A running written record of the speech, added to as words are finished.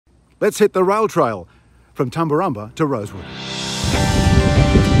Let's hit the rail trail from Tumbarumba to Rosewood.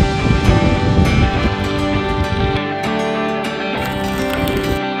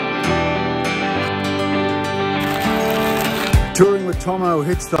 Touring with Tomo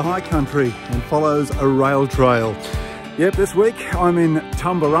hits the high country and follows a rail trail. Yep, this week I'm in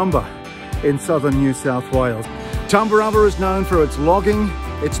Tumbarumba in southern New South Wales. Tumbarumba is known for its logging.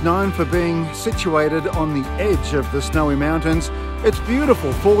 It's known for being situated on the edge of the snowy mountains. It's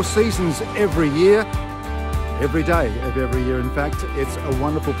beautiful, 4 seasons every year, every day of every year. In fact, it's a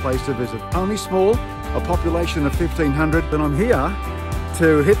wonderful place to visit. Only small, a population of 1,500, and I'm here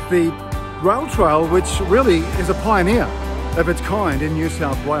to hit the rail trail, which really is a pioneer of its kind in New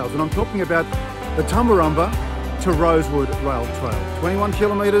South Wales. And I'm talking about the Tumbarumba to Rosewood rail trail. 21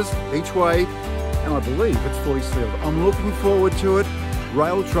 kilometres each way, and I believe it's fully sealed. I'm looking forward to it.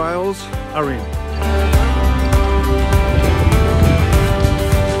 Rail trails are in.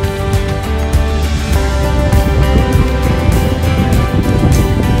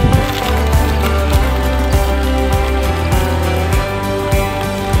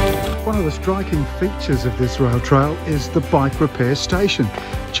 One of the striking features of this rail trail is the bike repair station.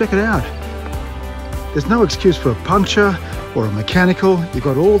 Check it out. There's no excuse for a puncture or a mechanical. You've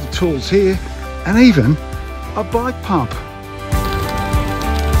got all the tools here and even a bike pump.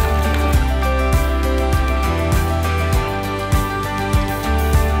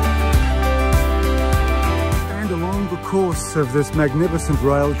 And along the course of this magnificent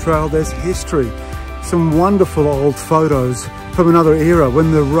rail trail, there's history. Some wonderful old photos from another era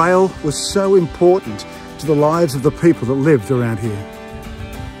when the rail was so important to the lives of the people that lived around here.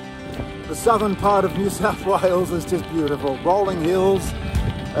 The southern part of New South Wales is just beautiful. Rolling hills,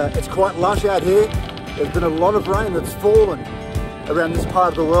 it's quite lush out here. There's been a lot of rain that's fallen around this part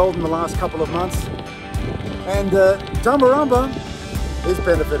of the world in the last couple of months. And Tumbarumba is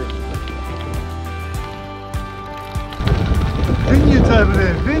benefiting. Vineyards over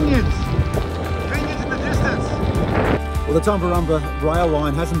there, vineyards! Vineyards in the distance! Well, the Tumbarumba rail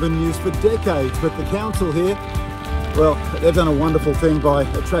line hasn't been used for decades, but the council here, well, they've done a wonderful thing by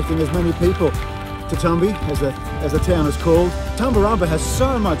attracting as many people to Tumby, as the town is called. Tumbarumba has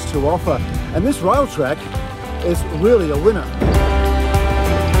so much to offer, and this rail track is really a winner.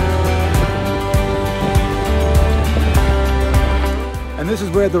 And this is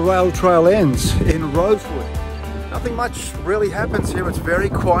where the rail trail ends, in Rosewood. Nothing much really happens here. It's very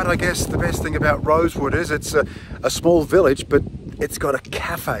quiet. I guess the best thing about Rosewood is it's a small village, but it's got a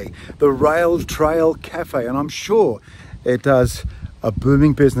cafe, the Rail Trail Cafe, and I'm sure it does a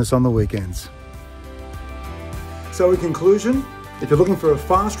booming business on the weekends. So in conclusion, if you're looking for a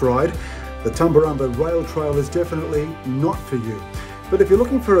fast ride, the Tumbarumba Rail Trail is definitely not for you. But if you're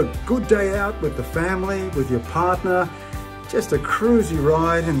looking for a good day out with the family, with your partner, just a cruisy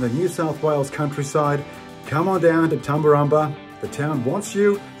ride in the New South Wales countryside, come on down to Tumbarumba. The town wants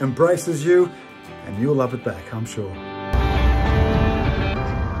you, embraces you, and you'll love it back, I'm sure.